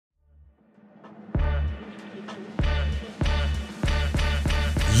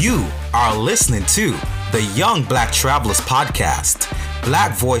You are listening to the Young Black Travelers Podcast.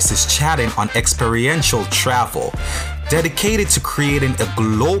 Black voices chatting on experiential travel, dedicated to creating a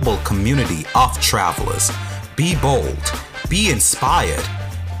global community of travelers. Be bold, be inspired,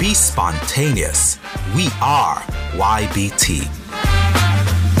 be spontaneous. We are YBT.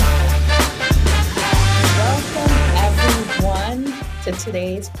 Welcome everyone to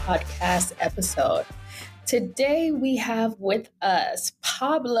today's podcast episode. Today we have with us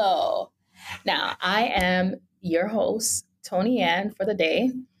Pablo. Now, I am your host, Tony Ann, for the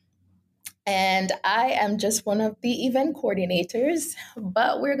day, and I am just one of the event coordinators,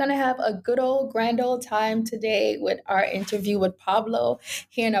 but we're going to have a good old grand old time today with our interview with Pablo,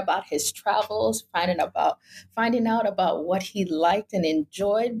 hearing about his travels, finding out about what he liked and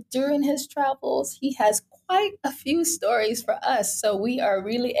enjoyed during his travels. He has quite a few stories for us, so we are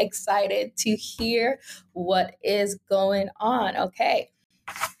really excited to hear what is going on. Okay,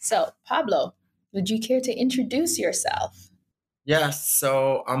 so Pablo, would you care to introduce yourself? Yes,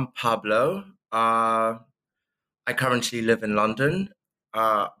 so I'm Pablo. I currently live in London,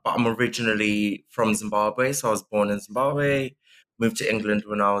 but I'm originally from Zimbabwe. So I was born in Zimbabwe, moved to England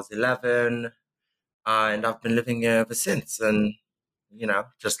when I was 11, and I've been living here ever since. And,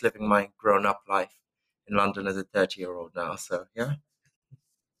 just living my grown-up life in London as a 30-year-old now. So, yeah.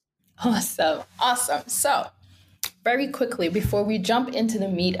 Awesome. So, very quickly, before we jump into the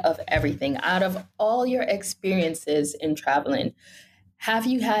meat of everything, out of all your experiences in traveling, have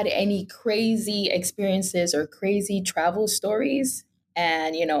you had any crazy experiences or crazy travel stories?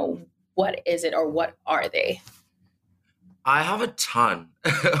 And, what is it or what are they? I have a ton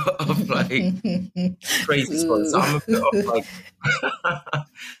of crazy stories. I'm a bit of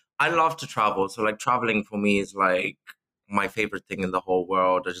I love to travel. So traveling for me is my favorite thing in the whole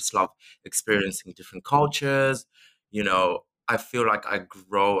world. I just love experiencing different cultures. I feel like I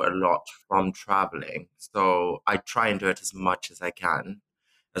grow a lot from traveling. So I try and do it as much as I can,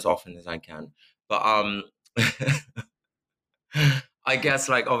 as often as I can. But I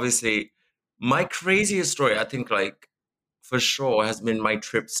guess obviously my craziest story, I think for sure has been my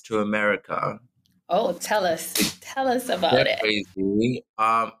trips to America. Oh, tell us about it. Crazy.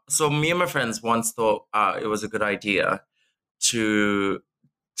 So me and my friends once thought it was a good idea to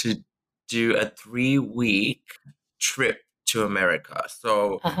do a 3-week trip to America.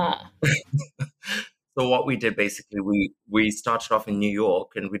 So so what we did basically, we started off in New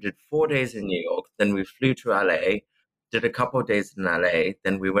York and we did 4 days in New York. Then we flew to LA, did a couple of days in LA.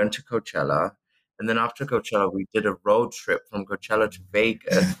 Then we went to Coachella. And then after Coachella, we did a road trip from Coachella to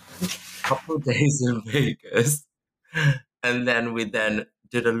Vegas, a couple of days in Vegas. And then we did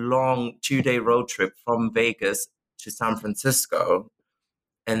a long 2-day road trip from Vegas to San Francisco.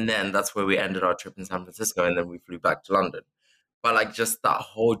 And then that's where we ended our trip in San Francisco. And then we flew back to London. But just that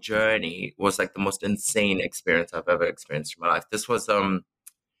whole journey was the most insane experience I've ever experienced in my life. This was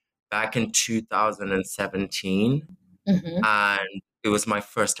back in 2017. Mm-hmm. And it was my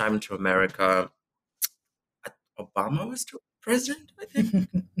first time to America. Obama was still president, I think.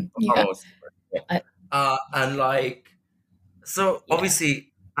 Yeah. Obama was president. So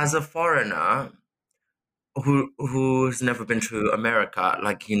obviously, as a foreigner who's never been to America,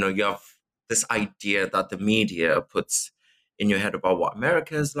 you have this idea that the media puts in your head about what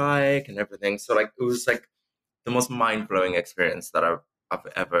America is like and everything. So it was the most mind-blowing experience that I've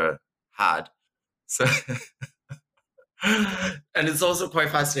ever had. So and it's also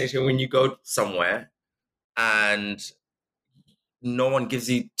quite fascinating when you go somewhere and no one gives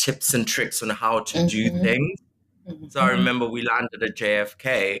you tips and tricks on how to do things. Mm-hmm. So I remember we landed at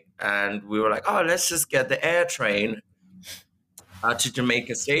JFK and we were like, oh, let's just get the air train to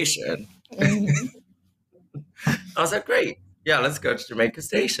Jamaica Station. Mm-hmm. I was like, great. Yeah, let's go to Jamaica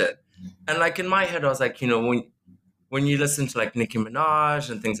Station. And in my head, I was like, when you listen to Nicki Minaj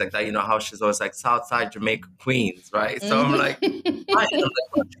and things like that, how she's always Southside Jamaica Queens, right? So I'm like,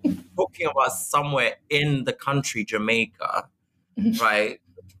 talking about somewhere in the country, Jamaica, right?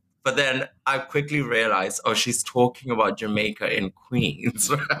 But then I quickly realized, oh, she's talking about Jamaica in Queens.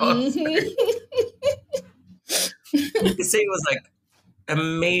 You could say it was a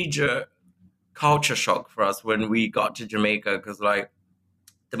major culture shock for us when we got to Jamaica, because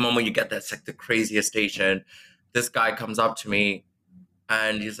the moment you get there, it's the craziest station. This guy comes up to me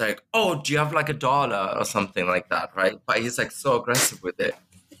and he's like, oh, do you have $1 or something like that, right? But he's so aggressive with it.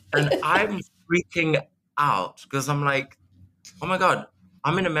 And I'm freaking out because I'm like, oh my God,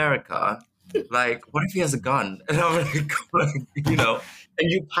 I'm in America. What if he has a gun? And I'm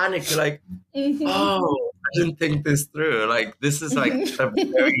and you panic. You're like, oh, I didn't think this through. This is a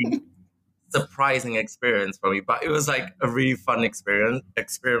very surprising experience for me, but it was like a really fun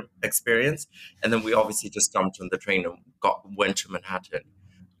experience. And then we obviously just jumped on the train and went to Manhattan.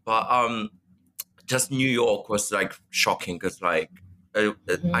 But just New York was like shocking because like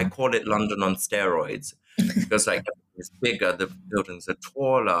I call it London on steroids because like it's bigger, the buildings are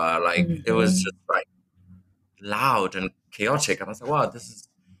taller, like it was just like loud and chaotic, and I was like, wow, this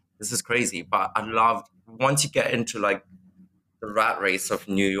is crazy. But I loved once you get into like the rat race of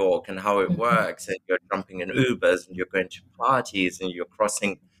New York and how it works, and you're jumping in Ubers and you're going to parties and you're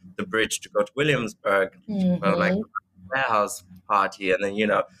crossing the bridge to go to Williamsburg for like a warehouse party, and then you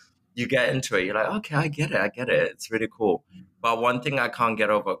get into it, you're like, okay, I get it, it's really cool. But one thing I can't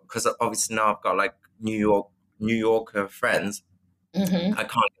get over, because obviously now I've got like New Yorker friends, I can't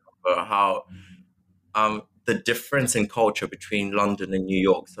get over how the difference in culture between London and New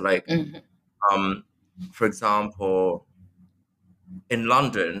York. So like for example, in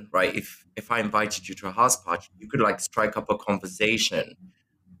London, right, if I invited you to a house party, you could like strike up a conversation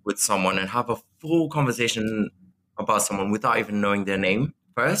with someone and have a full conversation about someone without even knowing their name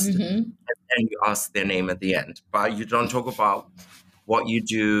first, and then you ask their name at the end. But you don't talk about what you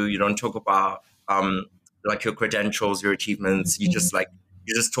do. You don't talk about like your credentials, your achievements. You're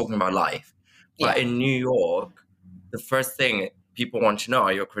just talking about life. But in New York, the first thing people want to know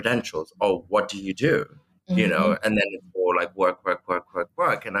are your credentials. Oh, what do you do? You know, and then it's all like work.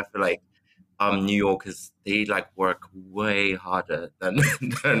 And I feel like New Yorkers, they like work way harder than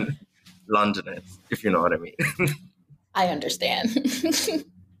than Londoners, if you know what I mean. I understand.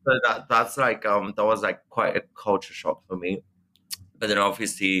 So that's like that was like quite a culture shock for me. But then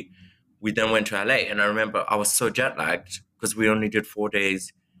obviously we then went to LA, and I remember I was so jet lagged because we only did 4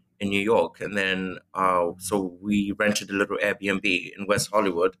 days in New York, and then so we rented a little Airbnb in West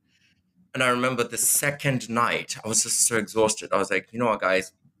Hollywood. And I remember the second night, I was just so exhausted. I was like, you know what,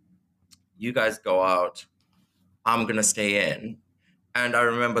 guys, you guys go out. I'm gonna stay in. And I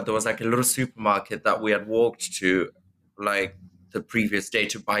remember there was like a little supermarket that we had walked to like the previous day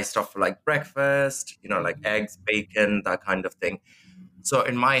to buy stuff for like breakfast, like eggs, bacon, that kind of thing. So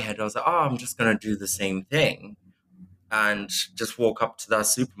in my head, I was like, oh, I'm just gonna do the same thing and just walk up to that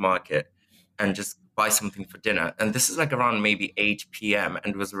supermarket and just buy something for dinner. And this is like around maybe 8 p.m. and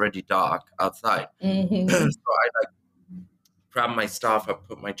it was already dark outside. So I like grabbed my stuff, I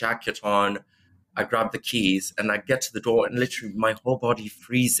put my jacket on, I grab the keys, and I get to the door, and literally my whole body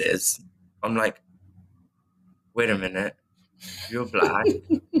freezes. I'm like, wait a minute, you're black,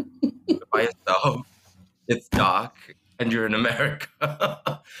 you're by yourself, it's dark, and you're in America.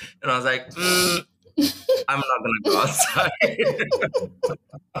 And I was like, I'm not gonna go outside.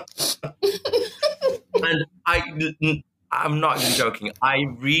 And I'm not even joking. I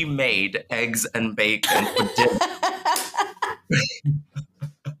remade eggs and bacon for dinner.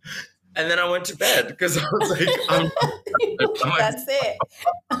 And then I went to bed because I was like, that's it.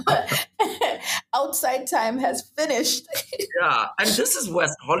 Outside time has finished. Yeah. And this is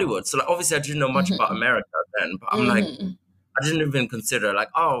West Hollywood. So like, obviously I didn't know much about America then, but I'm like, I didn't even consider like,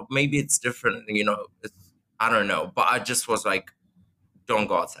 oh, maybe it's different, I don't know. But I just was like, don't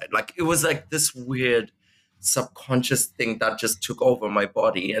go outside. Like it was like this weird subconscious thing that just took over my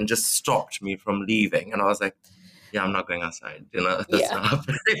body and just stopped me from leaving. And I was like, yeah, I'm not going outside. That's not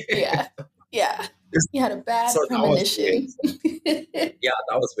happening. Yeah. You had a bad premonition. Yeah,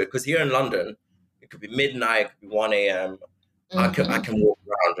 that was weird. Because here in London, it could be midnight, it could be 1 a.m. I can walk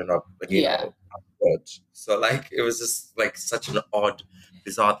around and I'm good. So like it was just like such an odd,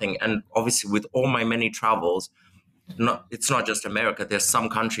 bizarre thing. And obviously with all my many travels, it's not just America. There's some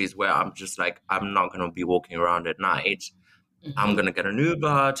countries where I'm just like, I'm not going to be walking around at night. I'm going to get an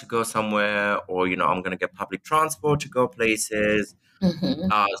Uber to go somewhere, or, I'm going to get public transport to go places.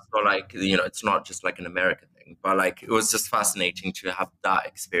 So like, it's not just like an American thing, but like, it was just fascinating to have that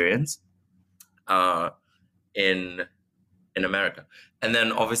experience in America. And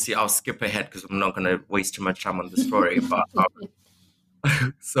then obviously I'll skip ahead because I'm not going to waste too much time on the story. But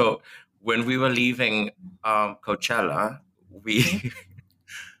so when we were leaving Coachella, we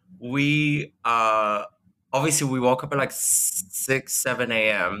obviously we woke up at like 6, 7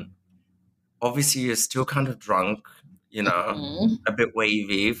 a.m. Obviously you're still kind of drunk, a bit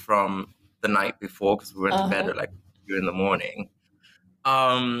wavy from the night before because we went to bed at like 2 in the morning.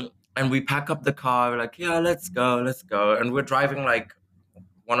 And we pack up the car, we're like, yeah, let's go. And we're driving like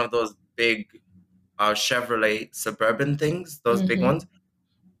one of those big Chevrolet Suburban things, those big ones.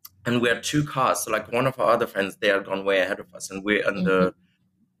 And we had 2 cars. So like one of our other friends, they had gone way ahead of us. And we're on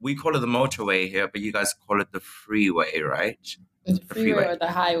we call it the motorway here, but you guys call it the freeway, right? The freeway or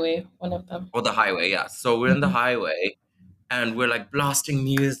the highway, one of them. Or the highway, yeah. So we're in the highway, and we're like blasting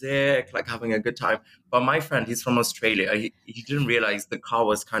music, like having a good time. But my friend, he's from Australia. He didn't realize the car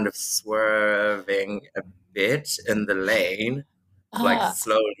was kind of swerving a bit in the lane, like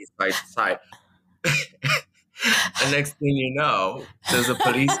slowly side to side. And next thing you know, there's a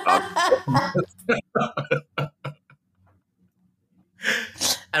police car.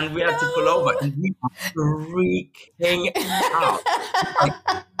 And we had to pull over, and we were freaking out.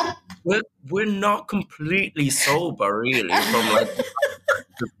 Like, we're not completely sober, really, from like,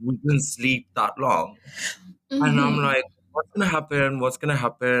 we didn't sleep that long. And I'm like, what's gonna happen? What's gonna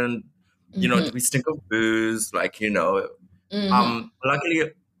happen? You know, do we stink of booze? Like, you know,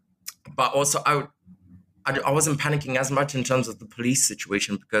 luckily, but also I wasn't panicking as much in terms of the police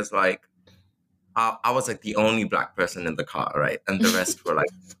situation, because like I was like the only black person in the car, right? And the rest were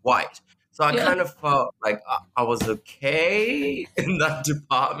like white. So I kind of felt like I was okay in that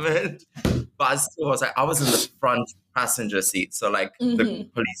department, but I still was like, I was in the front passenger seat. So like the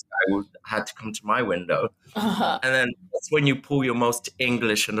police guy had to come to my window. And then that's when you pull your most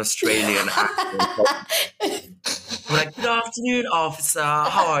English and Australian accent. I'm like, good afternoon, officer.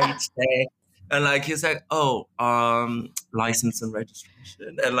 How are you today? And like, he's like, oh, license and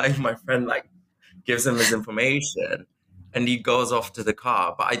registration. And like my friend like gives him his information and he goes off to the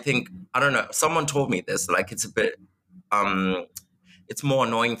car. But I think, I don't know, someone told me this, like it's a bit, it's more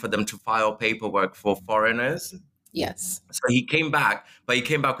annoying for them to file paperwork for foreigners. Yes. So he came back, but he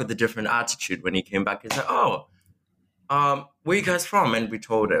came back with a different attitude. When he came back, he said, oh, where you guys from? And we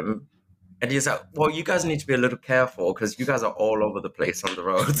told him. And he's like, well, you guys need to be a little careful because you guys are all over the place on the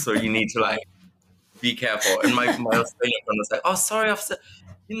road. So you need to like be careful. And my Australian friend was like, oh, sorry, officer,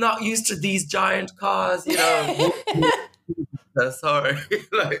 you're not used to these giant cars, you know. Sorry.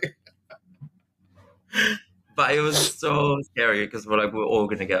 Like, but it was so scary because we're all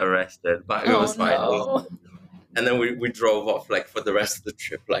going to get arrested. But it was fine. No. And then we drove off like for the rest of the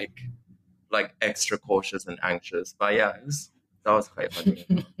trip, like extra cautious and anxious. But yeah, that was quite funny.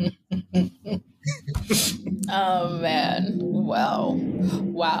 Oh man.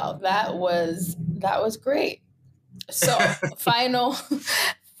 Wow. That was great. So final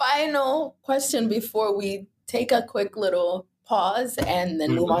question before we take a quick little pause and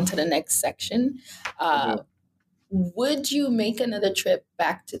then move on to the next section. Would you make another trip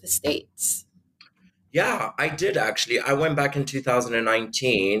back to the States? Yeah, I did actually. I went back in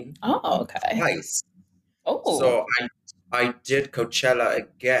 2019. Oh, okay. Twice. Oh. So I did Coachella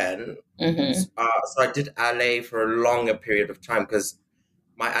again. So I did LA for a longer period of time because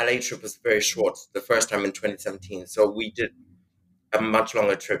my LA trip was very short the first time in 2017. So we did a much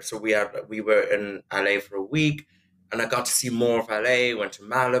longer trip. So we were in LA for a week and I got to see more of LA, went to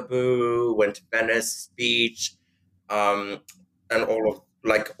Malibu, went to Venice Beach, and all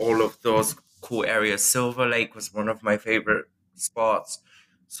of those cool areas. Silver Lake was one of my favorite spots.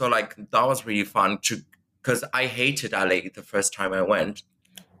 So like that was really fun because I hated LA the first time I went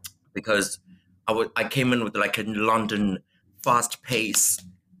because I came in with like a London fast pace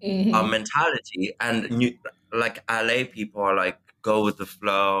mentality, and like LA people are like go with the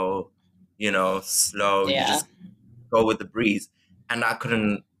flow, you know, slow. Yeah. You just go with the breeze, and I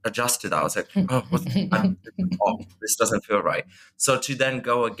couldn't adjust to that. I was like, oh, this doesn't feel right. So to then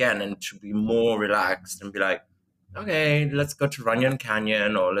go again and to be more relaxed and be like, okay, let's go to Runyon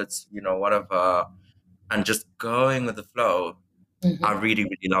Canyon or let's, you know, whatever, and just going with the flow. I really,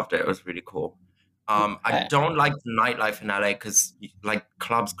 really loved it. It was really cool. I don't like the nightlife in LA because like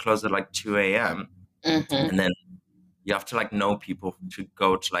clubs close at like 2 a.m. And then you have to like know people to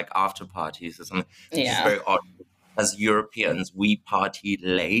go to like after parties or something. Which is very odd. As Europeans, we party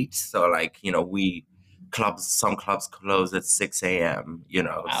late. So like, you know, some clubs close at 6 a.m., you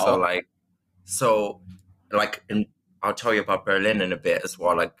know. Wow. So like I'll tell you about Berlin in a bit as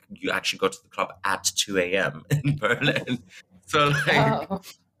well. Like you actually go to the club at 2 a.m. in Berlin. So like,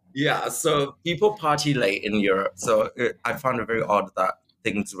 yeah, so people party late in Europe. So I found it very odd that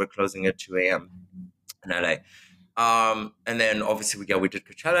things were closing at 2 a.m. in LA. And then obviously we did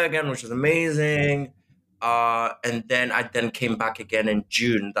Coachella again, which was amazing. And then I came back again in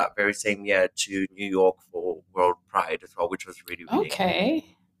June that very same year to New York for World Pride as well, which was really,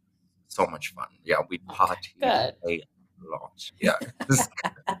 really so much fun. Yeah, we partied a lot. Yeah.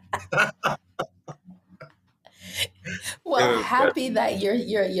 Well, happy that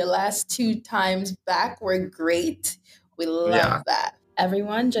your last 2 times back were great. We love that.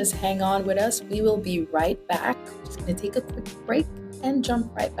 Everyone, just hang on with us. We will be right back. We're just going to take a quick break and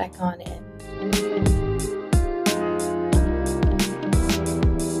jump right back on in.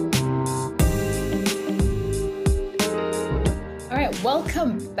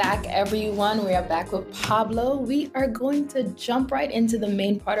 Welcome back, everyone. We are back with Pablo. We are going to jump right into the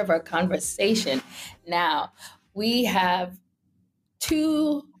main part of our conversation. Now, we have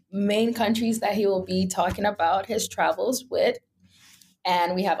two main countries that he will be talking about his travels with,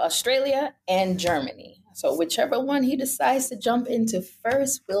 and we have Australia and Germany. So, whichever one he decides to jump into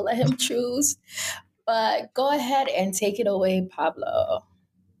first, we'll let him choose. But go ahead and take it away, Pablo.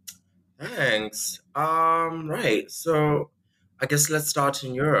 Thanks. Right. So I guess let's start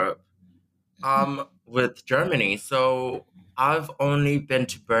in Europe. With Germany. So I've only been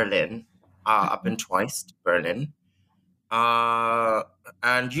to Berlin. I've been twice to Berlin. Uh,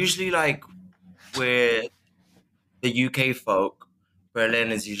 and usually, like with the UK folk,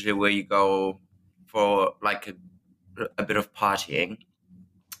 Berlin is usually where you go for like a bit of partying,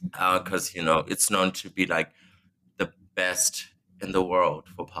 because it's known to be like the best in the world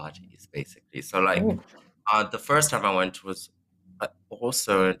for parties, basically. So like, Oh. the first time I went was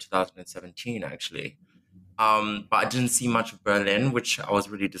also in 2017, actually. But I didn't see much of Berlin, which I was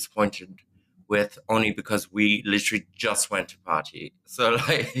really disappointed with, only because we literally just went to party. So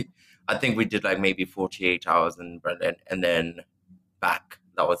like, I think we did like maybe 48 hours in Berlin and then back.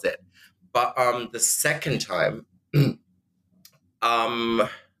 That was it. But the second time, um,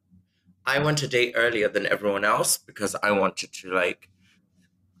 I went a day earlier than everyone else because I wanted to like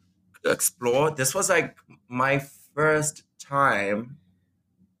explore. This was like my first time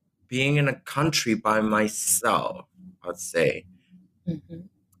being in a country by myself, I'd say. Mhm.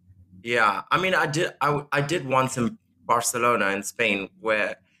 Yeah, I mean, I did once in Barcelona in Spain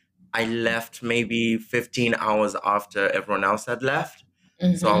where I left maybe 15 hours after everyone else had left.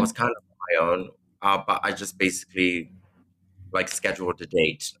 So I was Mhm. kind of on my own, but I just basically like scheduled a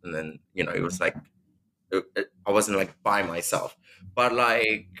date, and then it was like I wasn't like by myself. But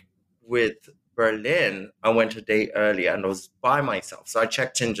like with Berlin, I went a day earlier and I was by myself. So I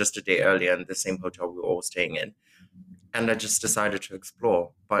checked in just a day earlier in the same hotel we were all staying in, and I just decided to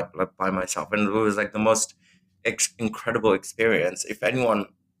explore by myself, and it was like the most incredible experience. If anyone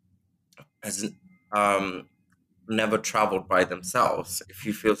has never traveled by themselves, if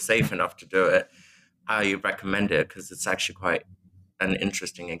you feel safe enough to do it, I recommend it because it's actually quite an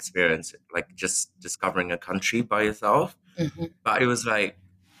interesting experience, like just discovering a country by yourself. Mhm. But it was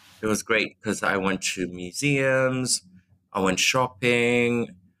great because I went to museums, I went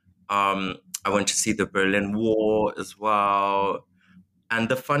shopping, I went to see the Berlin Wall as well. And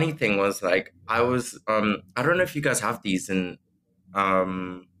the funny thing was like I don't know if you guys have these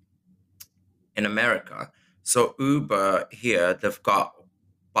um in America. So Uber here, they've got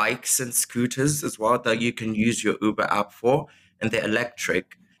bikes and scooters as well that you can use your Uber app for, and they're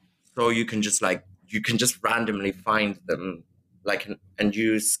electric. So you can just randomly find them, like, and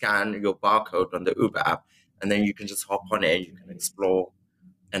you scan your barcode on the Uber app, and then you can just hop on it and you can explore,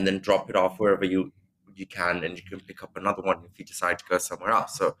 and then drop it off wherever you can, and you can pick up another one if you decide to go somewhere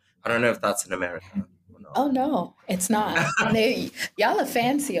else. So I don't know if that's in America or not. Oh no, it's not. And y'all are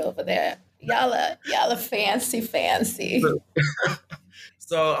fancy over there. Y'all are fancy, fancy.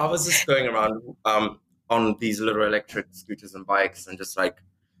 So I was just going around on these little electric scooters and bikes and just like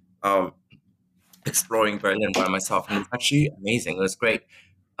um, exploring Berlin by myself, and it's actually amazing. It was great.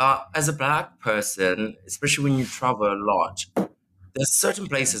 As a black person, especially when you travel a lot, there's certain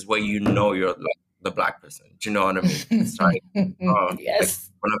places where you're like the black person. Do you know what I mean? It's like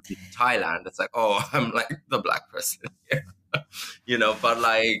Yes. when I'm in Thailand, it's like, oh, I'm like the black person here, But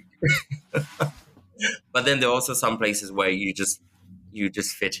like, but then there are also some places where you just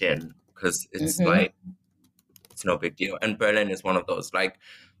fit in because it's Hmm. like it's no big deal. And Berlin is one of those. Like,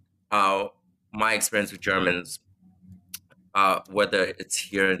 uh, my experience with Germans, whether it's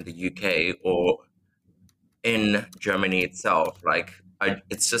here in the UK or in Germany itself, like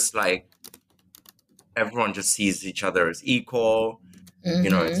it's just like everyone just sees each other as equal.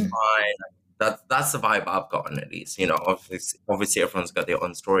 It's Hmm. fine. That's the vibe I've gotten, at least. Obviously everyone's got their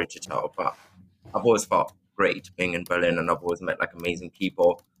own story to tell, but I've always felt great being in Berlin, and I've always met like amazing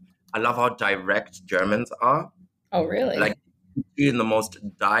people. I love how direct Germans are. Oh, really? Like, in the most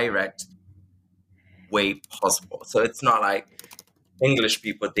direct way possible. So it's not like English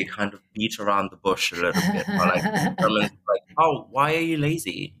people, they kind of beat around the bush a little bit, but like Germans are like, oh, why are you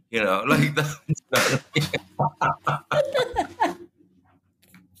lazy? Like that.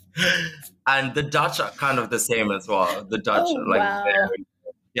 And the Dutch are kind of the same as well. The Dutch Oh, are like wow.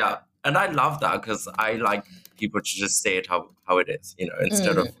 yeah. And I love that because I like people to just say it how it is,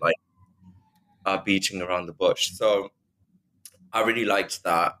 instead of Mm. like beating around the bush. So I really liked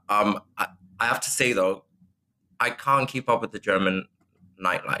that. I have to say though, I can't keep up with the German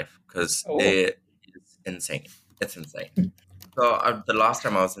nightlife because Oh. it is insane. It's insane. So the last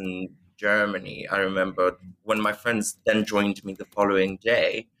time I was in Germany, I remember when my friends then joined me the following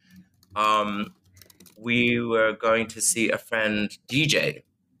day. We were going to see a friend DJ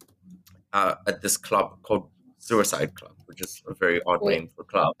at this club called Suicide Club, which is a very odd Wait. name for a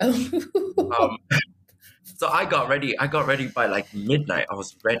club. Um, so I got ready. I got ready by like midnight. I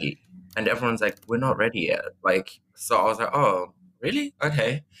was ready, and everyone's like, "We're not ready yet." Like, so I was like, "Oh, really?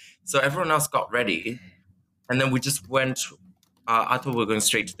 Okay." So everyone else got ready, and then we just went. I thought we were going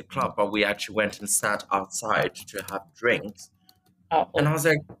straight to the club, but we actually went and sat outside to have drinks. And I was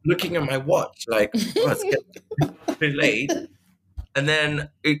like looking at my watch, like, oh, it's getting pretty late. And then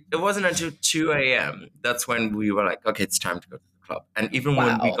it wasn't until 2 a.m. That's when we were like, okay, it's time to go to the club. And even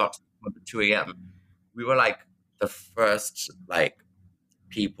when we got to the club at 2 a.m., we were like the first like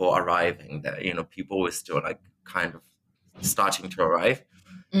people arriving there. You know, people were still like kind of starting to arrive.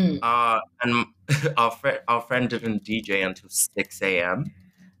 And our friend didn't DJ until 6 a.m.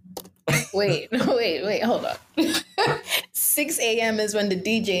 Wait, hold on. 6 a.m. is when the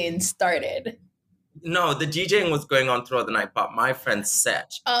DJing started. No, the DJing was going on throughout the night, but my friend's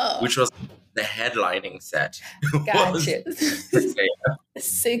set, which was the headlining set, Gotcha. was 6 a.m.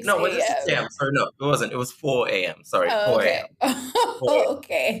 6 No, was it 6 a.m.? Sorry, no, it wasn't. It was 4 a.m. Sorry, 4 a.m.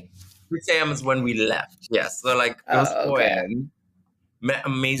 Okay. 6 a.m. is when we left. Yes, so like it was 4 a.m. Met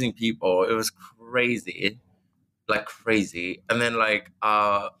amazing people. It was crazy, like crazy. And then like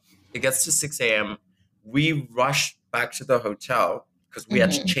it gets to 6 a.m. We rushed back to the hotel because we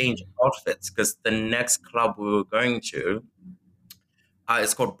had to change outfits because the next club we were going to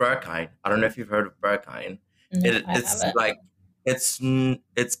is called Berghain. I don't know if you've heard of Berghain. It's like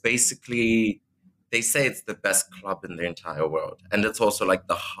it's basically, they say it's the best club in the entire world, and it's also like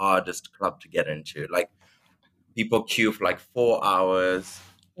the hardest club to get into. Like people queue for like 4 hours.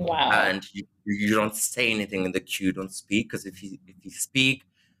 Wow. And you don't say anything in the queue, don't speak, because if you speak,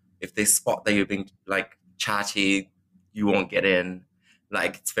 if they spot that you're being like chatty, you won't get in.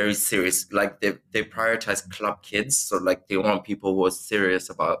 Like it's very serious. Like they prioritize club kids, so like they want people who are serious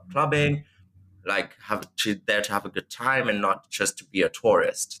about clubbing, like there to have a good time and not just to be a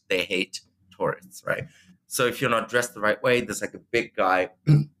tourist. They hate tourists, right? So if you're not dressed the right way, there's like a big guy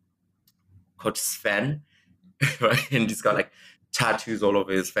called Sven, right? And he's got like tattoos all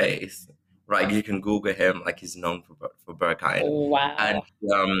over his face, right? You can Google him, like he's known for Berghain. Wow. And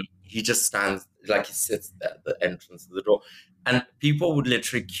he just stands, like he sits there at the entrance of the door. And people would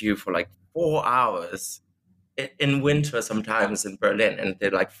literally queue for like 4 hours in winter sometimes in Berlin, and they're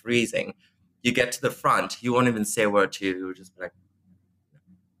like freezing. You get to the front, you won't even say a word to you, you'll just be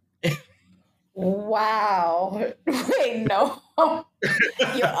like, wow. Wait, no.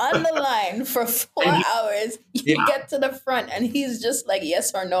 You're on the line for 4 hours. You get to the front and he's just like,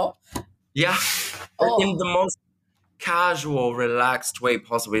 yes or no? Yeah. In the most casual, relaxed way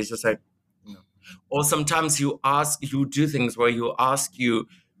possible. He's just like, no. Or sometimes you do things where you ask you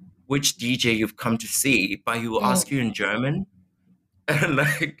which DJ you've come to see, but he will ask you in German. And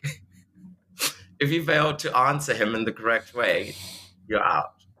like, if you fail to answer him in the correct way, you're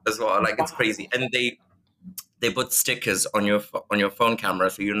out as well. Like, it's crazy. And they put stickers on your phone camera,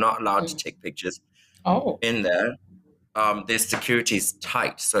 so you're not allowed to take pictures in there. Their security is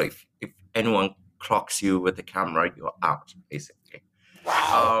tight, so if anyone clocks you with the camera, you're out, basically.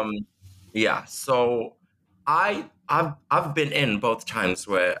 Wow. Yeah. So I've been in both times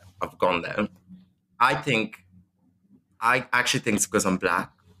where I've gone there. I actually think it's because I'm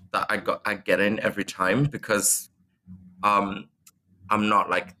Black that I get in every time, because I'm not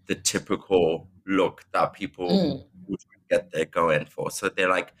like the typical look that people would get there going for. So they're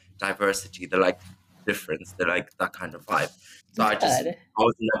like diversity, they're like difference, they're like that kind of vibe. So I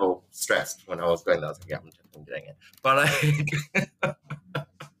was never stressed when I was going there. I was like, yeah, I'm definitely doing it. But like,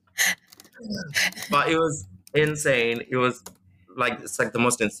 but it was insane. It was like, it's like the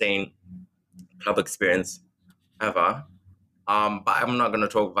most insane club experience ever. But I'm not going to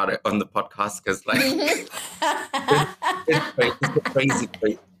talk about it on the podcast because like it's crazy.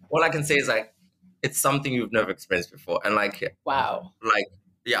 All I can say is like, it's something you've never experienced before, and like, wow, like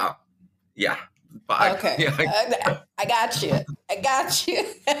yeah. But okay, I got you.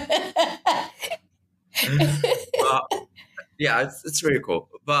 Yeah, it's really cool.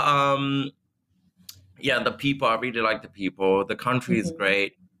 But yeah, the people, I really like the people. The country is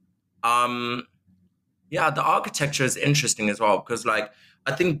great. Yeah, the architecture is interesting as well, because like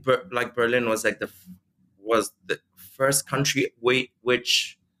I think like Berlin was like the first country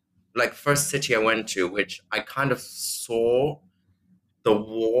which like first city I went to which I kind of saw the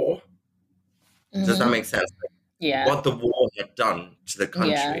war. Does that make sense? Like, yeah, what the war had done to the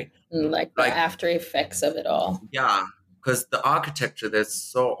country. Yeah, like the after effects of it all. Yeah, because the architecture there's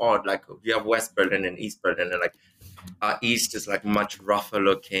so odd. Like you have West Berlin and East Berlin, and like East is like much rougher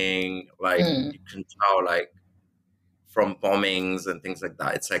looking. Like you can tell like from bombings and things like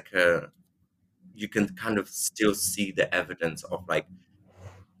that. It's like you can kind of still see the evidence of like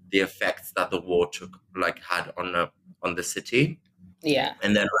the effects that the war had on the city. Yeah.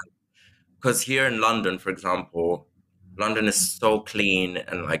 And then because here in London, for example, London is so clean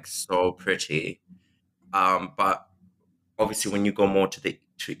and like so pretty. But obviously when you go more to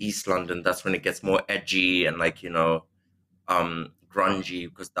East London, that's when it gets more edgy and like, grungy,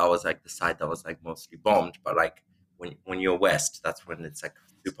 because that was like the side that was like mostly bombed. But like when you're west, that's when it's like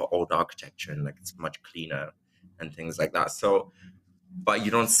super old architecture and like it's much cleaner and things like that. So but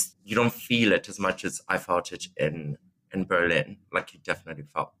you don't feel it as much as I felt it in Berlin. Like you definitely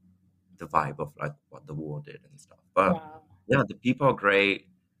felt the vibe of like what the war did and stuff. But Wow. yeah, the people are great.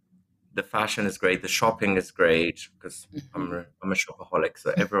 The fashion is great. The shopping is great because I'm a shopaholic.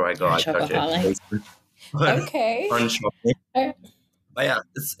 So everywhere I go, You're a I touch it. shopaholic. Okay. On shopping. But yeah,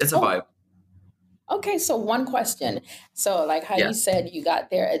 it's a vibe. Okay, so one question. So, like how you said, you got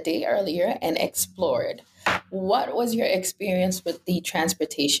there a day earlier and explored. What was your experience with the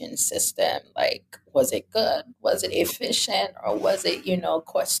transportation system? Like, was it good? Was it efficient? Or was it,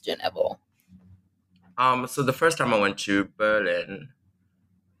 questionable? So the first time I went to Berlin,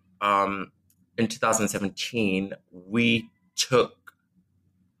 in 2017, we took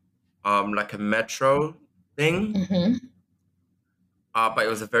like a metro thing. Mm-hmm. But it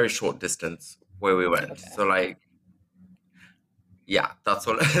was a very short distance where we went. Okay. So like, yeah, that's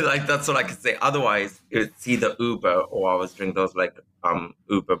all. Like that's all I can say. Otherwise, it's either Uber or I was doing those like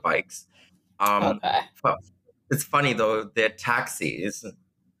Uber bikes. Okay. But it's funny though. Their taxis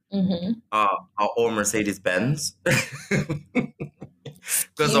Mm-hmm. are all Mercedes Benz because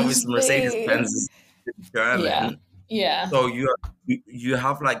Excuse obviously Mercedes me. Benz is German. Yeah. Yeah. So you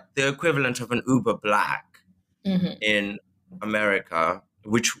have like the equivalent of an Uber Black Mm-hmm. in America,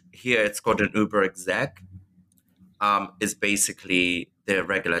 which here it's called an Uber Exec, is basically their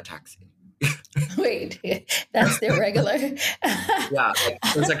regular taxi. Wait, that's their regular. Yeah, like,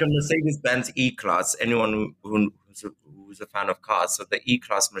 it's like a Mercedes-Benz E-Class. Anyone who's a fan of cars, so the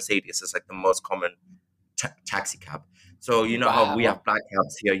E-Class Mercedes is like the most common taxi cab. So you know how we Wow. have black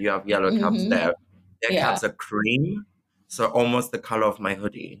cabs here, you have yellow cabs Mm-hmm. there. Their Yeah. cabs are cream, so almost the color of my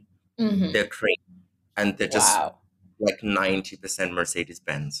hoodie. Mm-hmm. They're cream, and they're just Wow. like 90%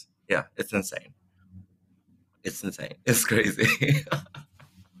 Mercedes-Benz. Yeah, it's insane. It's insane. It's crazy.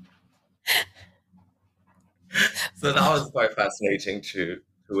 So that was quite fascinating to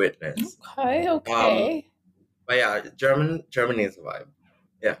witness. Okay. But yeah, Germany is a vibe.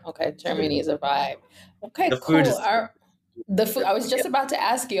 Yeah. Okay, Germany is a vibe. Okay, The cool. food is The food. I was just about to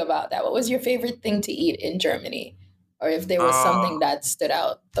ask you about that. What was your favorite thing to eat in Germany, or if there was something that stood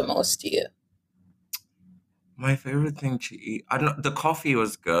out the most to you? My favorite thing to eat. I don't know. The coffee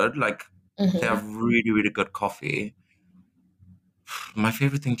was good. Like they have really, really good coffee. My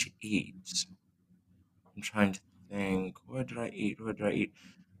favorite thing to eat. I'm trying to think. Where did I eat?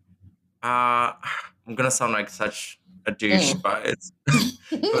 I'm gonna sound like such a douche, but it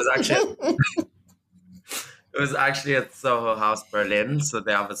was actually at Soho House Berlin. So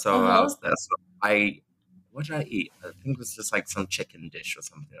they have a Soho House there. So what did I eat? I think it was just like some chicken dish or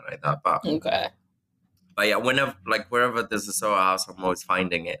something like that. But yeah, wherever there's a Soho House, I'm always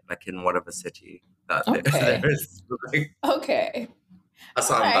finding it, like in whatever city that there is. Like, Okay. I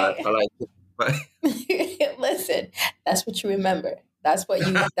sound bad, but like, but Listen, that's what you remember.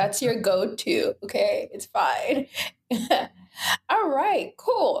 That's your go-to. Okay, it's fine. All right,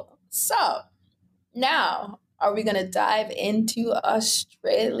 cool. So now, are we gonna dive into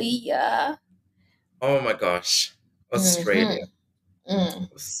Australia? oh my gosh, Australia.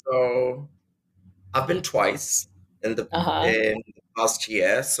 So I've been twice in the last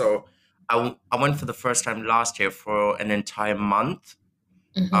year. So I went for the first time last year for an entire month.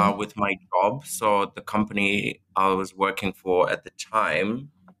 With my job. So the company I was working for at the time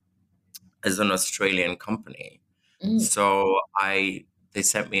is an Australian company. So they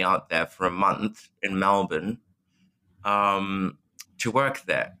sent me out there for a month in Melbourne to work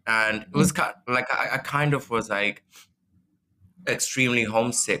there. And it was like I kind of was like extremely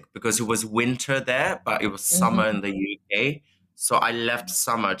homesick because it was winter there, but it was summer in the UK. So I left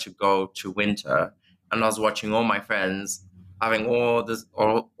summer to go to winter, and I was watching all my friends having all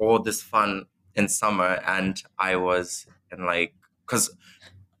this fun in summer, and I was in like, because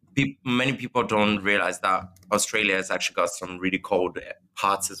many people don't realize that Australia has actually got some really cold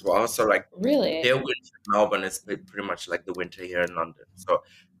parts as well. So like Really? their winter in Melbourne is pretty much like the winter here in London. So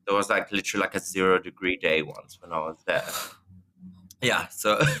there was like literally like a 0-degree day once when I was there. Yeah,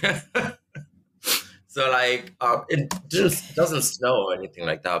 so so like it just doesn't snow or anything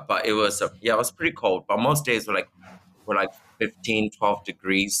like that, but it was yeah, it was pretty cold. But most days were like 15, 12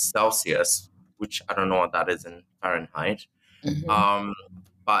 degrees Celsius, which I don't know what that is in Fahrenheit. Mhm.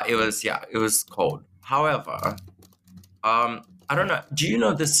 But it was, yeah, it was cold. However, I don't know. Do you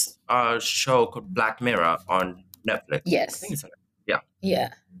know this show called Black Mirror on Netflix? I think Yes. it's on Netflix. Yeah.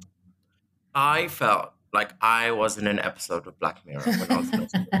 Yeah. I felt like I was in an episode of Black Mirror when I was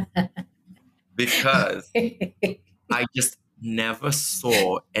listening because I just never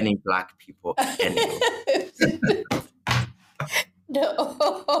saw any black people anywhere.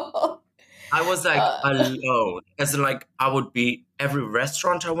 No. I was like Uh, alone, as in like I would be every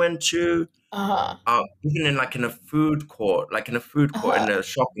restaurant I went to, uh-huh. even in a food court, in Uh-huh. a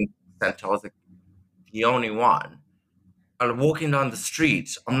shopping center, I was like the only one. And walking down the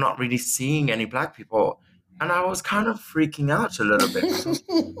street, I'm not really seeing any black people, and I was kind of freaking out a little bit because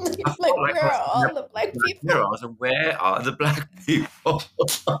I Like, felt like I where was are in all the black Black Mirror. I people? was like, where are the black people?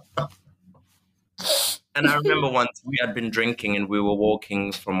 And I remember once we had been drinking and we were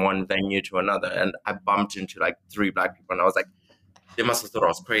walking from one venue to another, and I bumped into like 3 black people, and I was like, they must have thought I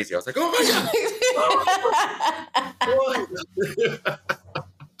was crazy. I was like, oh my god, oh my god.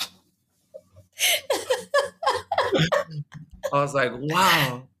 I was like,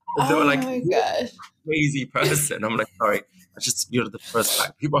 wow. And they were Oh like, my you're a gosh. crazy person. I'm like, sorry, you're the first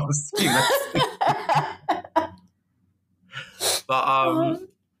black people I've seen. But Um,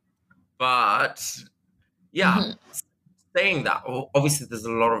 but yeah, mhm, saying that, obviously there's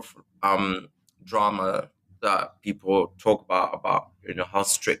a lot of drama that people talk about how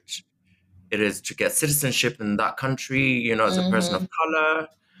strict it is to get citizenship in that country, as a person of mhm. color.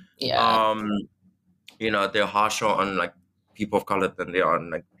 Yeah. Um, they're harsher on like people of color than they are on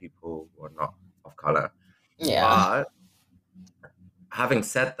like people who are not of color. Yeah. But having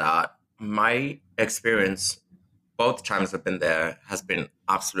said that, my experience both times I've been there has been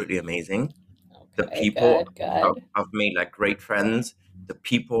absolutely amazing. The Okay, people, good, I've, good. I've made like great friends. The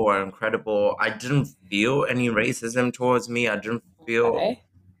people are incredible. I didn't feel any racism towards me. I didn't feel Okay.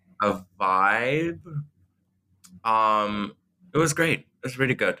 a vibe. It was great. It was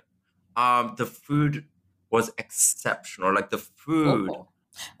really good. The food was exceptional. Like the food, Cool.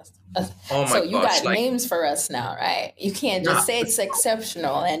 Uh, oh my So you gosh, got like names for us now, right? You can't yeah. just say it's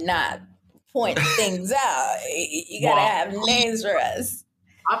exceptional and not point things out. You gotta Well, have names for us.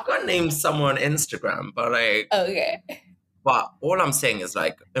 I've got named someone on Instagram, Okay. but all I'm saying is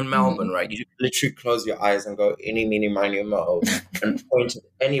like in Melbourne, Hmm. right? You literally close your eyes and go any, meeny, miny, mo, and point at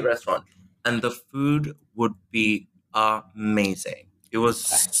any restaurant, and the food would be amazing. It was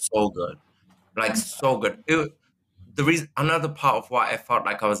Okay. so good, like so good. The reason, another part of why I felt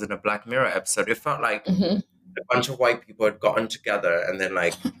like I was in a Black Mirror episode, it felt like Hmm. a bunch of white people had gotten together and then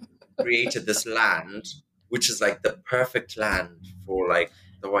like created this land, which is like the perfect land for like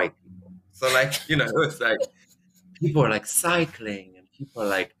the white people. So like it's like people are like cycling and people are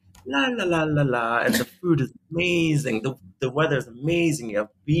like la la la la la, and the food is amazing. The weather is amazing. You have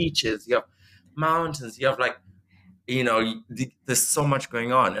beaches, you have mountains, you have like there's so much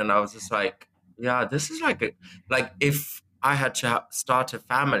going on, and I was just like, yeah, this is like if I had to start a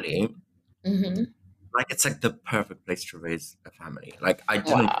family, Hmm. like it's like the perfect place to raise a family. Like I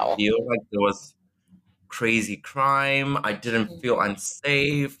didn't Wow. feel like there was crazy crime. I didn't feel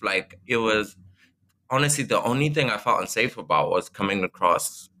unsafe. Like it was honestly the only thing I felt unsafe about was coming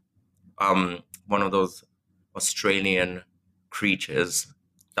across one of those Australian creatures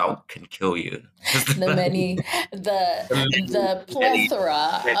that can kill you. The many, the Many,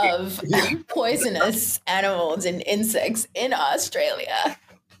 plethora many. of poisonous animals and insects in Australia.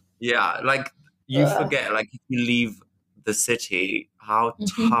 Yeah, like you Ugh. forget, like if you leave the city, how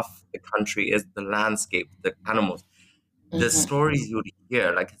Hmm. tough the country is, the landscape, the animals, the Hmm. stories you would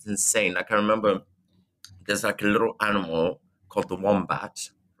hear, like it's insane. Like I remember there's like a little animal called the wombat,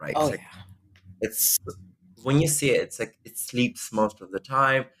 right? Oh It's like yeah. it's when you see it, it's like it sleeps most of the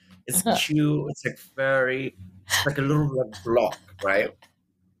time. It's cute. It's like furry. It's like a little like block, right?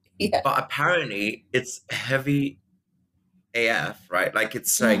 Yeah. But apparently, it's heavy AF, right? Like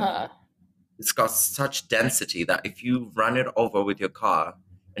Uh-huh. it's got such density that if you run it over with your car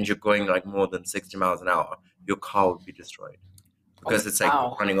and you're going like more than 60 miles an hour, your car would be destroyed Oh because it's like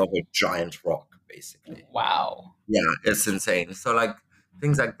wow. running over a giant rock, basically. Wow. Yeah, it's insane. So like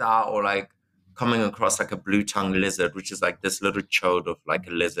things like that, or like coming across like a blue tongue lizard, which is like this little chode of like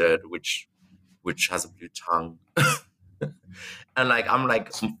a lizard which has a blue tongue. And like I'm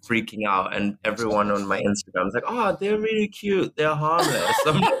like freaking out, and everyone on my Instagram is like, "Oh, they're really cute. They're harmless."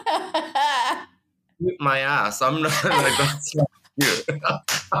 I'm like, "Shoot my ass." I'm not like, that's not cute.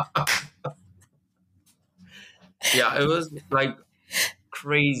 Yeah, it was like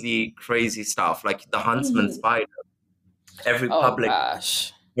crazy, crazy stuff. Like the huntsman spider. Every Oh public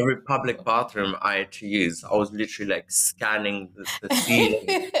gosh. every public bathroom I had to use, I was literally like scanning the ceiling.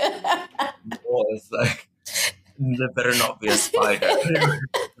 The walls, like, there better not be a spider. The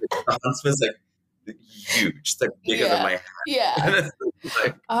huntsman's like huge, it's like bigger than Yeah. my hand. Yeah. It's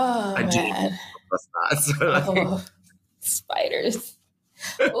like, Oh I didn't man. trust that. So, like, Oh, spiders.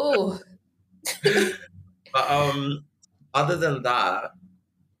 Oh. but other than that,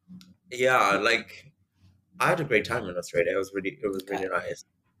 yeah, like I had a great time in Australia. It was really nice.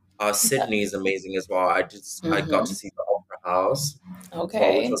 Sydney is amazing as well. I got to see the Opera House as well, which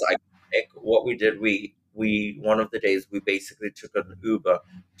Okay. was iconic. What we did, we one of the days we basically took an Uber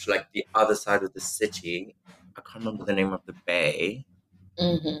to like the other side of the city. I can't remember the name of the bay.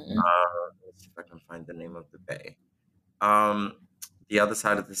 Mm-hmm. Let's see if I can find the name of the bay. The other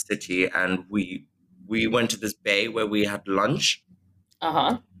side of the city, and we went to this bay where we had lunch.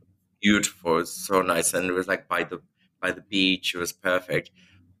 Uh-huh. Beautiful, it was so nice, and it was like by the beach. It was perfect.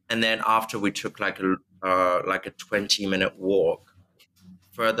 And then after we took like a 20-minute walk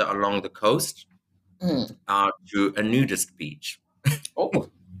further along the coast to a nudist beach. Oh.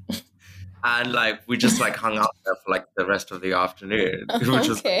 And like we just like hung out there for like the rest of the afternoon. Which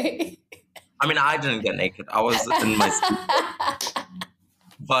was, Okay. I mean, I didn't get naked. I was in my suit.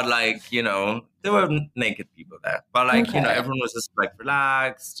 But like, you know, there were naked people there. But like, you know, Okay. everyone was just like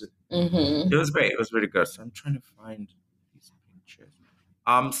relaxed. Mm-hmm. It was great. It was really good. So I'm trying to find these pictures.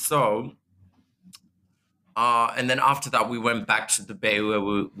 And then after that, we went back to the bay where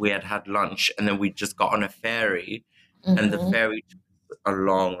we had lunch, and then we just got on a ferry, and the ferry took us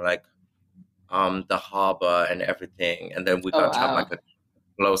along like the harbor and everything, and then we got to have like a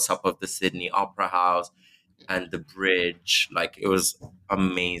close up of the Sydney Opera House and the bridge. Like it was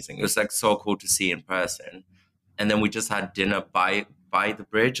amazing. It was like so cool to see in person. And then we just had dinner by the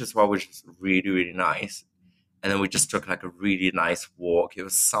bridge as well, which was really, really nice. And then we just took like a really nice walk. It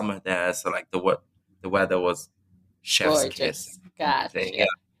was summer there, so like the weather was chef's kiss. Gotcha. Yeah,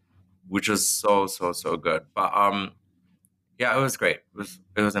 which was so good. But yeah, it was great.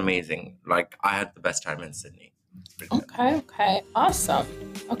 It was amazing. Like I had the best time in Sydney. Okay, awesome.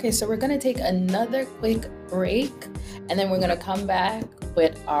 Okay, so we're gonna take another quick break, and then we're gonna come back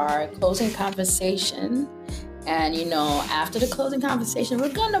with our closing conversation. And you know, after the closing conversation,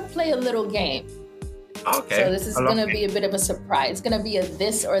 we're gonna play a little game. Okay. So this is gonna be a bit of a surprise. It's gonna be a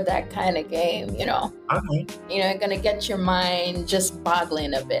this or that kind of game, you know. Okay. You know, gonna get your mind just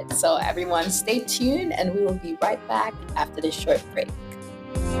boggling a bit. So everyone stay tuned, and we will be right back after this short break.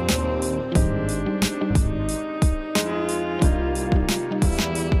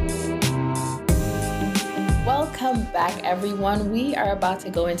 Welcome back, everyone. We are about to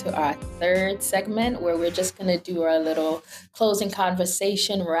go into our third segment where we're just going to do our little closing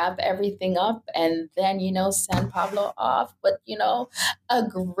conversation, wrap everything up, and then, you know, send Pablo off. But, you know, a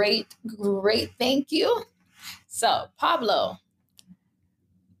great thank you. So, Pablo,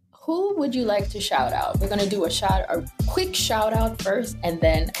 who would you like to shout out? We're going to do a quick shout out first, and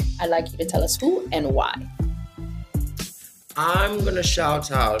then I'd like you to tell us who and why. I'm going to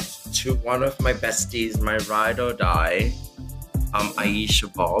shout out to one of my besties, my ride or die,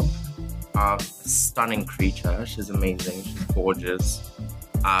 Aisha Bob. A stunning creature. She's amazing. She's gorgeous.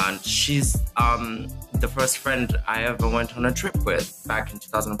 And she's the first friend I ever went on a trip with back in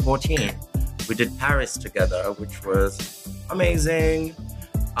 2014. We did Paris together, which was amazing.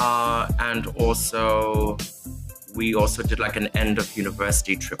 And also, we also did like an end of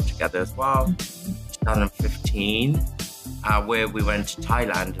university trip together as well, 2015. Where we went to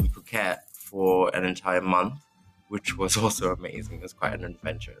Thailand and Phuket for an entire month, which was also amazing. It was quite an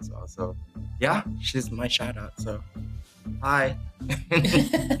adventure as well. So, yeah, she's my shout out. So, hi.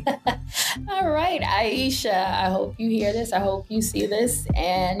 All right, Aisha, I hope you hear this. I hope you see this.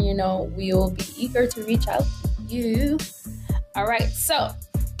 And, you know, we will be eager to reach out to you. All right, so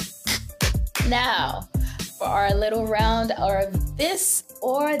now for our little round of this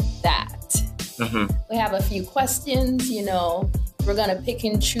or that. We have a few questions, you know, we're going to pick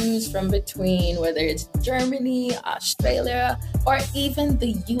and choose from between whether it's Germany, Australia, or even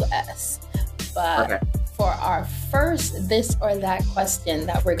the US. But for our first this or that question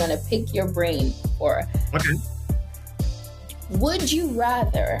that we're going to pick your brain for, would you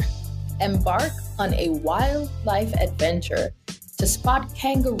rather embark on a wildlife adventure to spot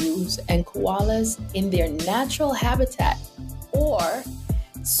kangaroos and koalas in their natural habitat, or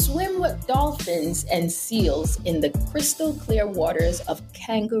swim with dolphins and seals in the crystal clear waters of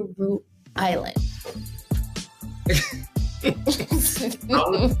Kangaroo Island? I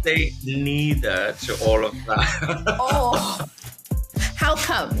would say neither to all of that. Oh, how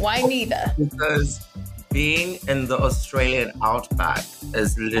come? Why neither? Because being in the Australian outback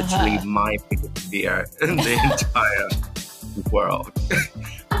is literally my biggest fear in the entire world.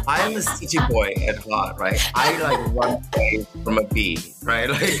 I am a city boy at heart, right? I like run away from a bee, right?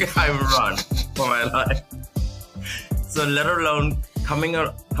 Like I run for my life. So let alone coming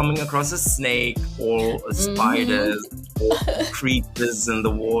across a snake or spiders or creatures in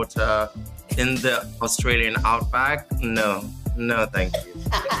the water in the Australian outback. No, thank you.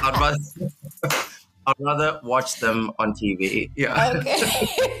 I'd rather watch them on TV. Yeah. Okay.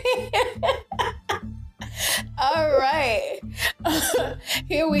 All right.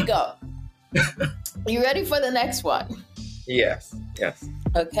 Here we go. You ready for the next one? Yes.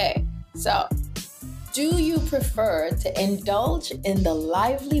 Okay. So, do you prefer to indulge in the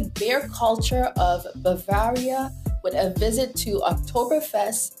lively beer culture of Bavaria with a visit to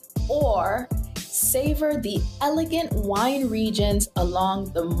Oktoberfest, or savor the elegant wine regions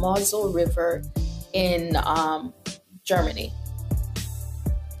along the Mosel River in Germany?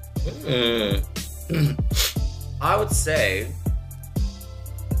 I would say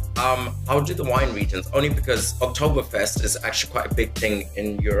I'll do the wine regions only because Oktoberfest is actually quite a big thing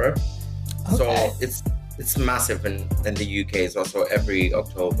in Europe. Okay. So it's massive in the UK as well. So every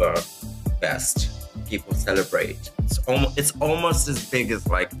Oktoberfest people celebrate. It's almost as big as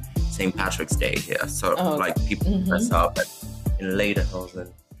like St. Patrick's Day here. So like people dress up in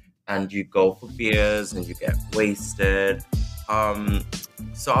lederhosen and you go for beers and you get wasted.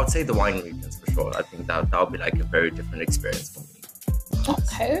 So I would say the wine regions for sure. I think that would be like a very different experience for me.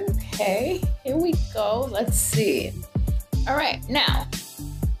 Okay. Here we go. Let's see. All right. Now,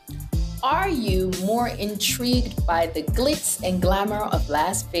 are you more intrigued by the glitz and glamour of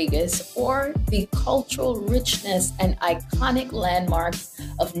Las Vegas or the cultural richness and iconic landmarks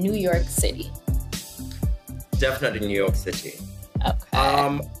of New York City? Definitely New York City.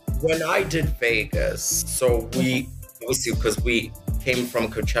 Okay. When I did Vegas, so we obviously because we came from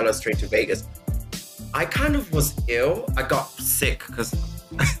Coachella straight to Vegas, I kind of was ill. I got sick because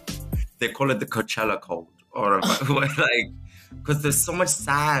they call it the Coachella cold, or like because there's so much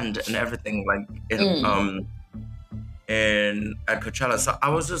sand and everything like in at Coachella. So I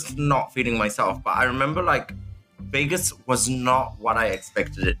was just not feeling myself. But I remember like Vegas was not what I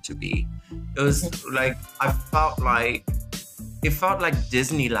expected it to be. It was like it felt like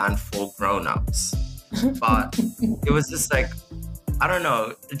Disneyland for grown-ups. But it was just like, I don't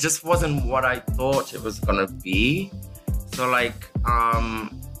know, it just wasn't what I thought it was gonna be. So like,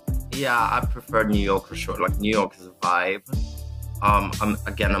 I prefer New York for sure. Like New York is a vibe.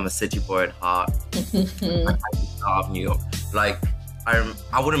 I'm a city boy at heart. I love New York. Like,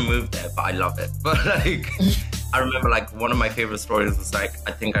 I wouldn't move there, but I love it. But like, I remember like one of my favorite stories was like,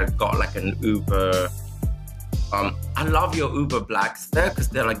 I think I got like an Uber. I love your Uber Blacks there because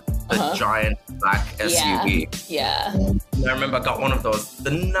they're like the giant black SUV. Yeah. And I remember I got one of those.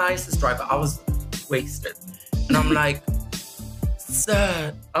 The nicest driver. I was wasted, and I'm like,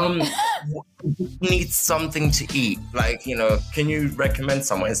 "Sir, need something to eat. Like, can you recommend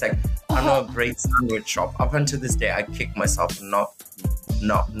someone?" It's like, I know a great sandwich shop. Up until this day, I kick myself for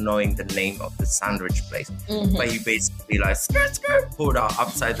not knowing the name of the sandwich place. But he basically like skirt pulled out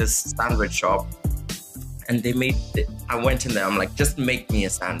outside this sandwich shop. And I went in there, I'm like, just make me a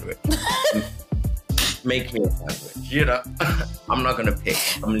sandwich. Make me a sandwich, I'm not gonna pick.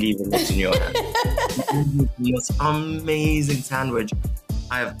 I'm leaving it in your hands. The most amazing sandwich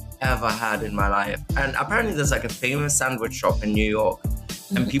I've ever had in my life. And apparently there's like a famous sandwich shop in New York.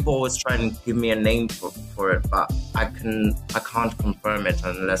 And people always try and give me a name for it, but I can't confirm it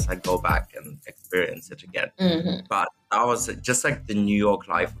unless I go back and experience it again. But that was just like the New York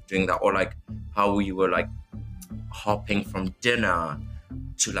life of doing that, or like how we were like hopping from dinner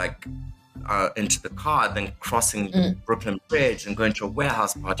to like into the car, then crossing Brooklyn Bridge and going to a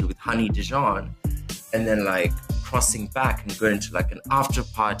warehouse party with Honey Dijon, and then like crossing back and going to like an after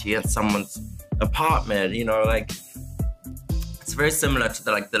party at someone's apartment. Like it's very similar to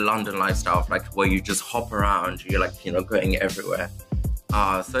the London lifestyle of like where you just hop around, you're like going everywhere.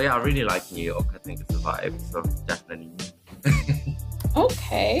 So yeah, I really like New York. I think it's a vibe, so definitely.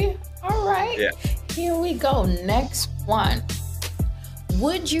 Okay, all right. Yeah. Here we go. Next one.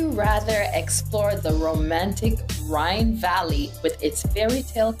 Would you rather explore the romantic Rhine Valley with its fairy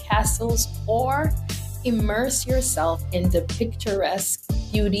tale castles, or immerse yourself in the picturesque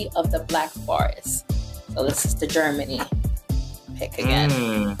beauty of the Black Forest. So this is the Germany pick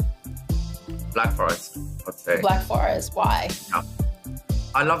again. Black Forest, I'd say. Black Forest, why? Yeah.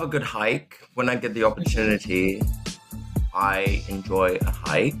 I love a good hike. When I get the opportunity, I enjoy a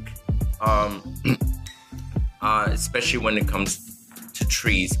hike. Especially when it comes to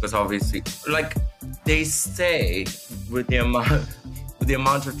trees, because obviously, like they say, with the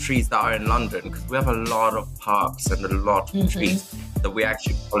amount of trees that are in London, because we have a lot of parks and a lot of trees, that we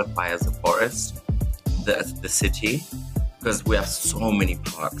actually qualify as a forest, the city, because we have so many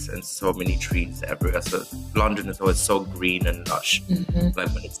parks and so many trees everywhere. So London is always so green and lush.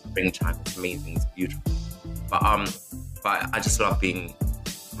 Like when it's springtime, it's amazing, it's beautiful. But I just love being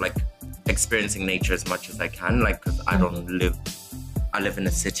like experiencing nature as much as I can, like, because I live in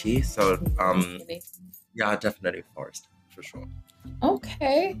a city, so yeah, definitely forest for sure.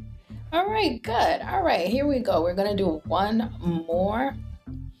 Okay, all right, good. All right, here we go. We're gonna do one more,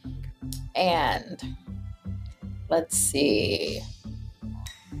 and let's see.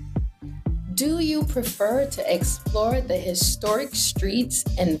 Do you prefer to explore the historic streets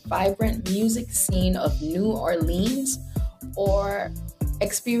and vibrant music scene of New Orleans, or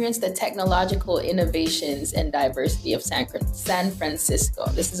experience the technological innovations and diversity of San Francisco?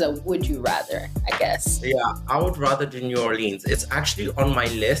 This is a would you rather, I guess. Yeah, I would rather do New Orleans. It's actually on my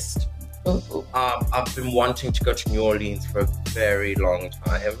list. I've been wanting to go to New Orleans for a very long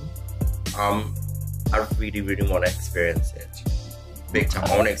time. I really, really want to experience it. Big time.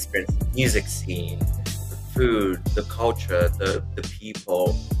 I want to experience the music scene, the food, the culture, the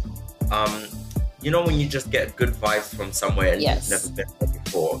people. You know, when you just get good vibes from somewhere and you've never been there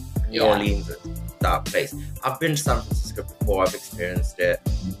before. New Orleans is that place. I've been to San Francisco before. I've experienced it.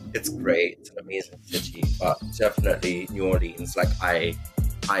 It's great. It's an amazing city. But definitely New Orleans, like I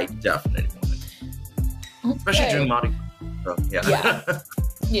definitely want it. Especially during Mardi Gras. So, yeah.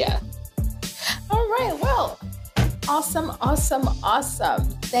 Yeah. All right. Well, awesome.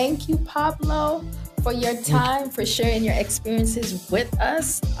 Thank you, Pablo, for your time, for sharing your experiences with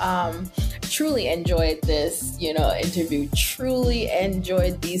us. Truly enjoyed this, interview. Truly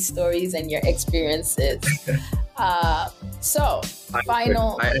enjoyed these stories and your experiences. So,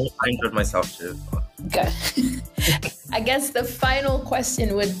 final. I enjoyed myself too. Good. I guess the final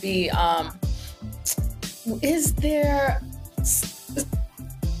question would be: is there?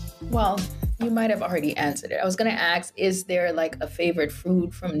 Well, you might have already answered it. I was going to ask, is there like a favorite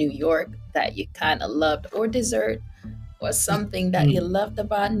food from New York that you kind of loved, or dessert, or something that you loved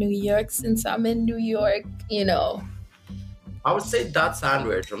about New York since I'm in New York, I would say that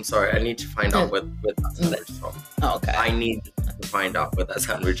sandwich. I'm sorry. I need to find out where that sandwich is from. Okay. I need to find out where that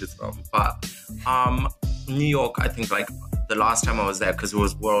sandwich is from. But New York, I think like the last time I was there, because it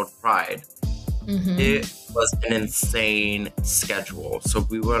was World Pride, it was an insane schedule. So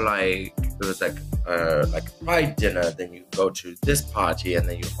we were like, it was like a Pride dinner, then you go to this party, and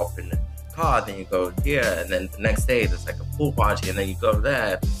then you hop in the car, then you go here, and then the next day there's like a pool party, and then you go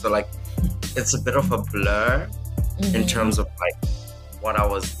there. So like, it's a bit of a blur in terms of like what I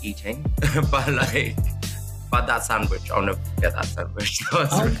was eating, but that sandwich, I'll never forget that sandwich.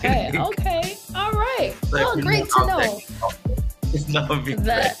 Okay, all right. Well, great to know.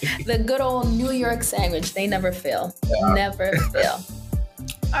 The good old New York sandwich, they never fail. Yeah. Never fail.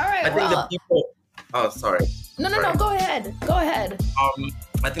 All right, I think the people... Oh, sorry. No, go ahead.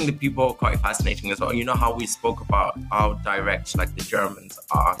 I think the people are quite fascinating as well. You know how we spoke about how direct, like, the Germans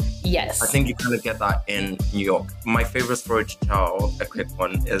are? Yes. I think you kind of get that in New York. My favorite story to tell, a quick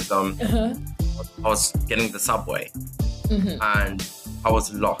one, is I was getting the subway and I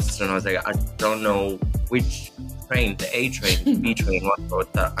was lost, and I was like, I don't know which train, the A train, the B train, what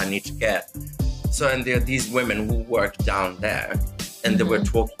road that I need to get. So, and there are these women who work down there, and they were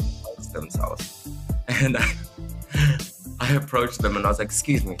talking amongst themselves. And I approached them and I was like,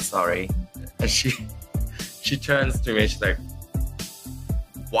 excuse me, sorry. And she turns to me and she's like,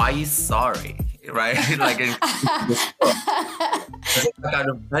 why are you sorry? Right? Like, I kind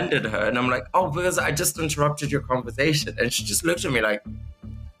of offended her, and I'm like, oh, because I just interrupted your conversation. And she just looked at me like,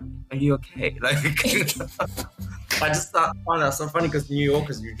 are you okay? Like, I just found that so funny, because New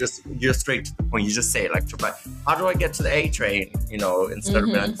Yorkers, you're straight to the point. You just say like, how do I get to the A train? Instead of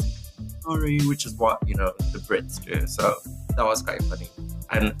being like, sorry, which is what, the Brits do. So that was quite funny.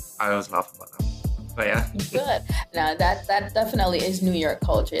 And I always laugh about that. But yeah. Good. Now that definitely is New York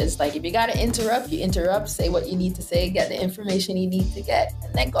culture. It's like, if you got to interrupt, you interrupt, say what you need to say, get the information you need to get,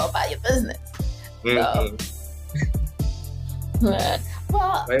 and then go about your business. So,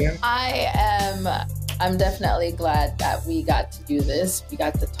 well, I'm definitely glad that we got to do this. We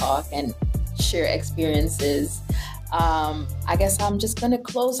got to talk, and share experiences. I guess I'm just going to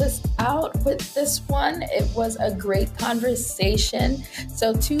close us out with this one. It was a great conversation.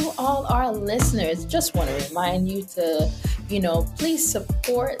 So to all our listeners, just want to remind you to, please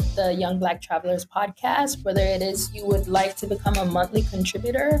support the Young Black Travelers podcast, whether it is you would like to become a monthly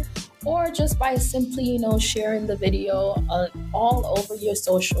contributor or just by simply, sharing the video all over your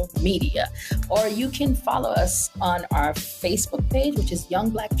social media. Or you can follow us on our Facebook page, which is Young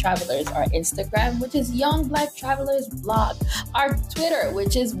Black Travelers, our Instagram, which is Young Black Travelers Blog, our Twitter,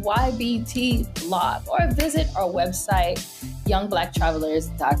 which is YBT Blog, or visit our website,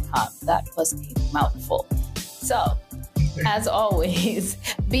 youngblacktravelers.com. That was a mouthful. So, as always,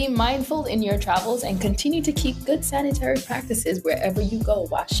 be mindful in your travels and continue to keep good sanitary practices wherever you go.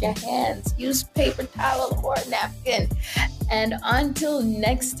 Wash your hands, use paper towel or napkin. And until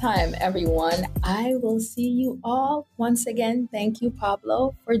next time, everyone, I will see you all. Once again, thank you,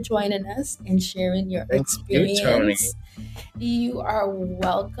 Pablo, for joining us and sharing your experience. You are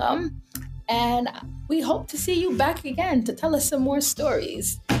welcome. And we hope to see you back again to tell us some more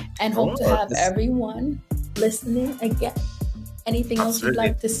stories, and hope to have everyone listening again. Anything else you'd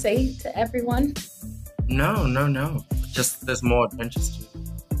like to say to everyone? No. Just there's more adventures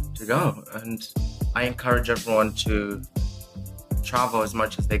to go. And I encourage everyone to travel as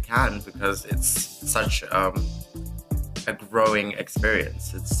much as they can, because it's such a growing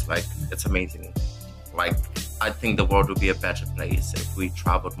experience. It's amazing. I think the world would be a better place if we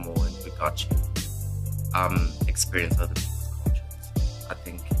traveled more and we got to experience other people's cultures. I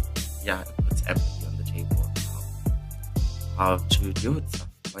think, it puts empathy on the table of how to deal with stuff.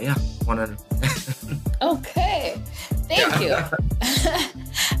 But 100%. Okay, thank you.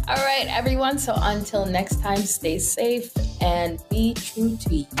 All right, everyone. So until next time, stay safe and be true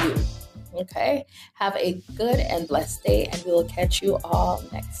to you. Okay, have a good and blessed day, and we will catch you all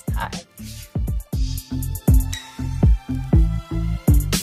next time.